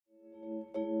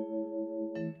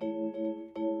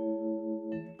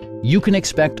You can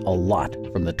expect a lot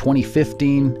from the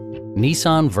 2015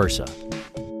 Nissan Versa.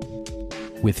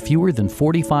 With fewer than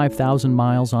 45,000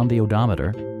 miles on the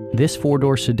odometer, this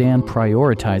four-door sedan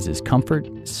prioritizes comfort,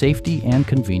 safety, and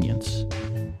convenience.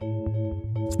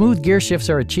 Smooth gear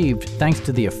shifts are achieved thanks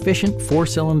to the efficient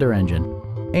four-cylinder engine.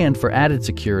 And for added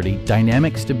security,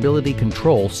 dynamic stability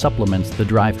control supplements the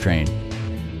drivetrain.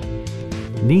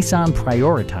 Nissan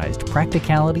prioritized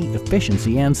practicality,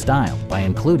 efficiency, and style by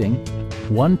including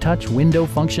one-touch window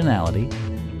functionality,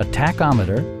 a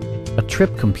tachometer, a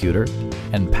trip computer,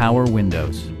 and power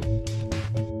windows.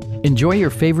 Enjoy your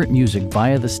favorite music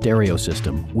via the stereo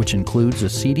system, which includes a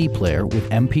CD player with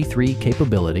MP3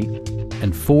 capability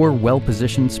and 4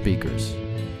 well-positioned speakers.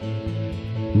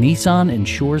 Nissan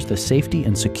ensures the safety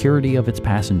and security of its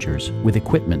passengers with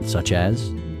equipment such as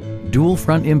dual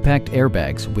front impact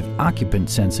airbags with occupant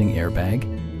sensing airbag,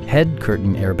 head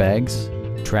curtain airbags,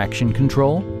 traction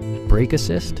control, brake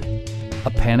assist, a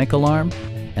panic alarm,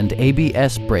 and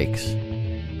ABS brakes.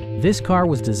 This car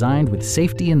was designed with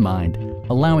safety in mind,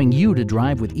 allowing you to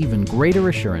drive with even greater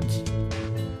assurance.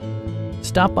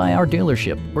 Stop by our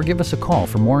dealership or give us a call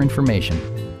for more information.